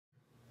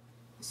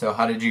So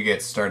how did you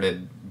get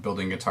started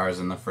building guitars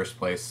in the first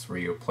place? Were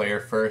you a player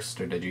first,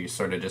 or did you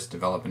sort of just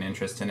develop an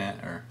interest in it?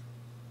 Or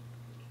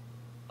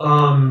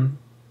Um,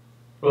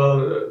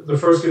 well, the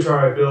first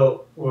guitar I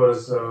built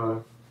was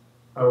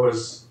I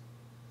was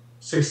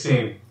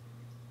 16,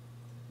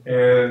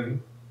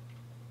 and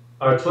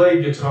I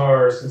played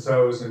guitar since I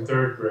was in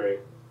third grade.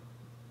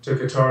 Took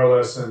guitar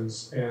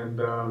lessons, and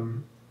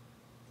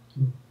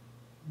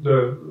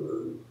the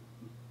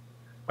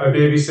I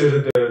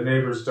babysitted the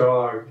neighbor's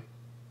dog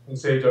and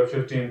saved up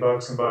 15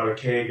 bucks and bought a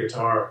K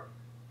guitar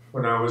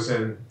when I was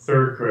in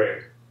third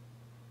grade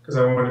because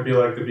I wanted to be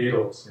like the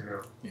Beatles, you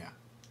know. yeah,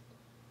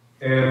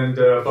 And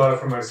bought it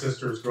for my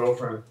sister's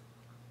girlfriend.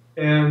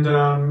 And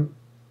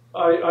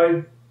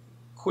I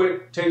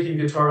quit taking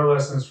guitar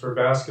lessons for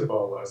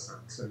basketball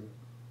lessons, and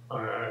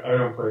I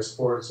don't play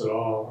sports at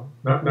all.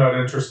 Not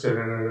interested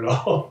in it at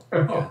all.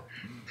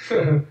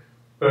 yeah.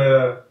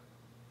 But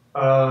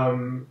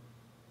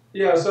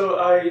yeah, so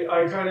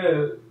I kind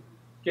of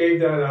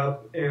gave that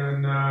up,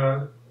 and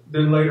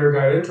then later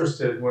got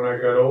interested when I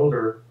got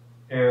older,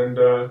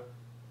 and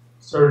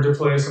started to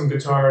play some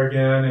guitar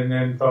again, and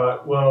then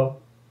thought, well,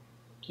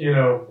 you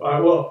know,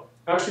 well,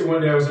 actually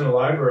one day I was in a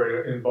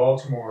library in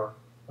Baltimore,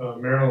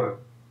 Maryland,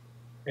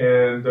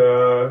 and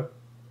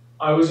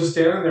I was just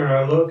standing there, and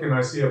I look and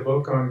I see a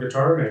book on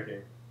guitar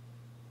making.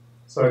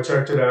 So I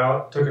checked it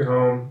out, took it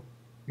home.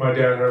 My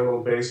dad had a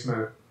little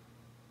basement,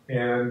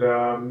 and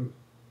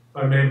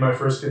I made my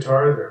first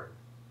guitar there.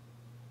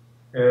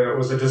 And it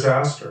was a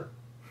disaster.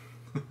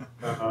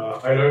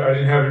 I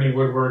didn't have any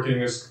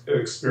woodworking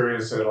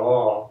experience at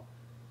all,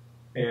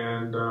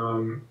 and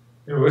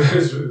it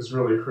was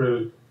really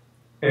crude.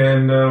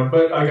 And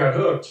but I got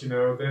hooked, you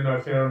know. Then I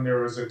found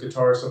there was a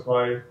guitar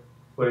supply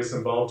place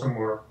in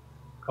Baltimore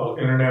called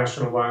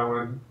International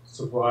Violin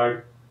Supply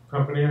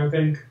Company, I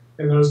think,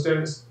 in those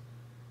days.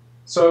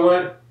 So I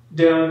went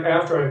down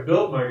after I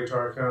built my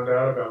guitar. I found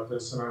out about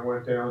this, and I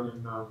went down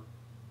and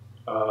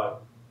uh,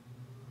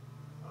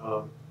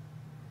 um,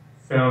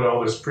 found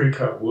all this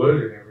pre-cut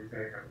wood and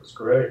everything. It was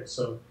great.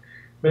 So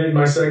made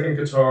my second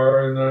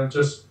guitar, and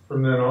just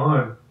from then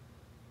on,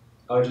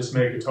 I just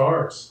made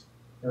guitars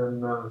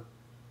and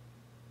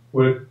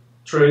would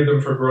trade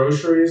them for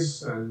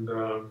groceries. And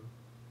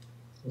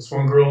this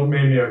one girl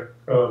made me a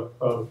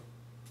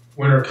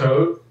winter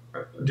coat,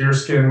 a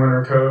deerskin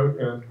winter coat,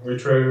 and we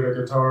traded a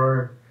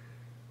guitar.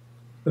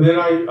 And then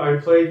I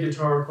played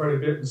guitar quite a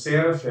bit in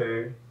Santa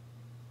Fe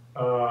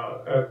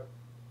at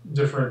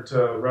different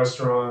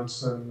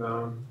restaurants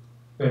and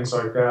things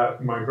like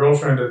that. My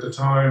girlfriend at the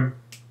time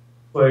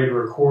played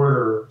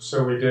recorder,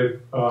 so we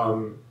did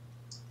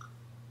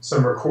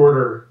some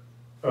recorder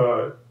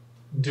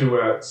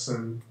duets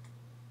and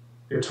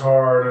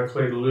guitar, and I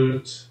played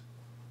lute.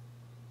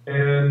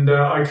 And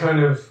I kind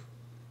of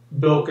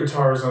built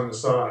guitars on the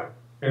side.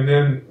 And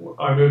then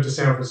I moved to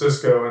San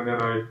Francisco, and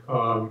then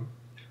I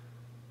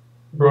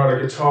brought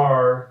a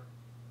guitar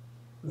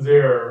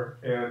there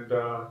and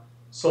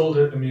sold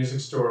it in the music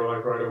store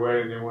like right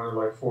away, and they wanted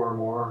like four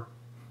more.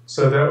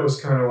 So that was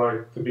kind of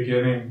like the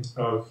beginning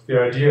of the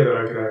idea that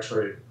I could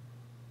actually,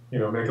 you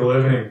know, make a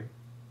living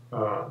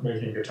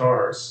making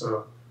guitars.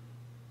 So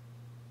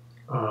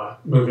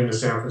moving to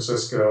San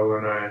Francisco,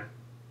 and I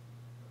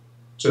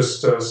just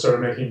started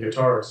making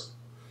guitars.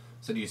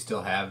 So do you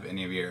still have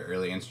any of your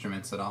early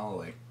instruments at all,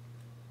 like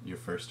your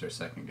first or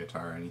second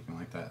guitar or anything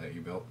like that that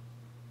you built?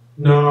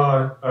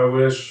 No, I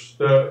wish.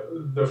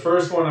 The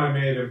first one I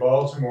made in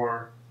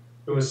Baltimore,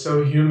 it was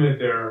so humid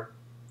there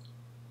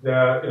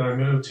that, and I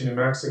moved to New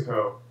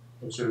Mexico,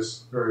 which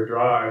is very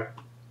dry.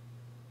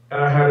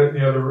 And I had it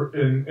in the other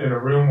in a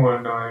room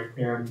one night,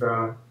 and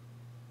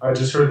I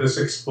just heard this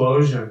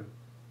explosion,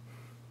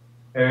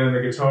 and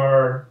the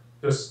guitar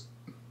just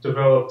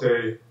developed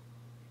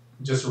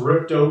just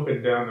ripped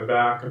open down the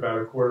back about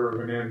a quarter of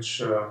an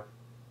inch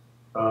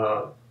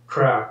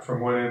crack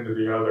from one end to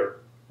the other.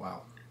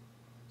 Wow.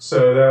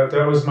 So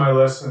that was my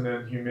lesson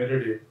in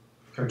humidity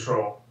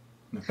control.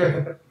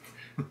 Okay.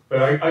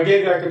 But I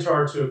gave that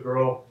guitar to a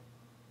girl,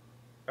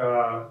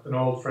 an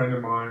old friend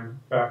of mine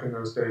back in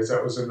those days.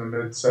 That was in the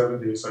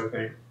mid-'70s, I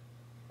think.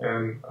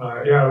 And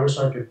yeah, I wish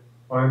I could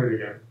find it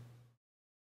again.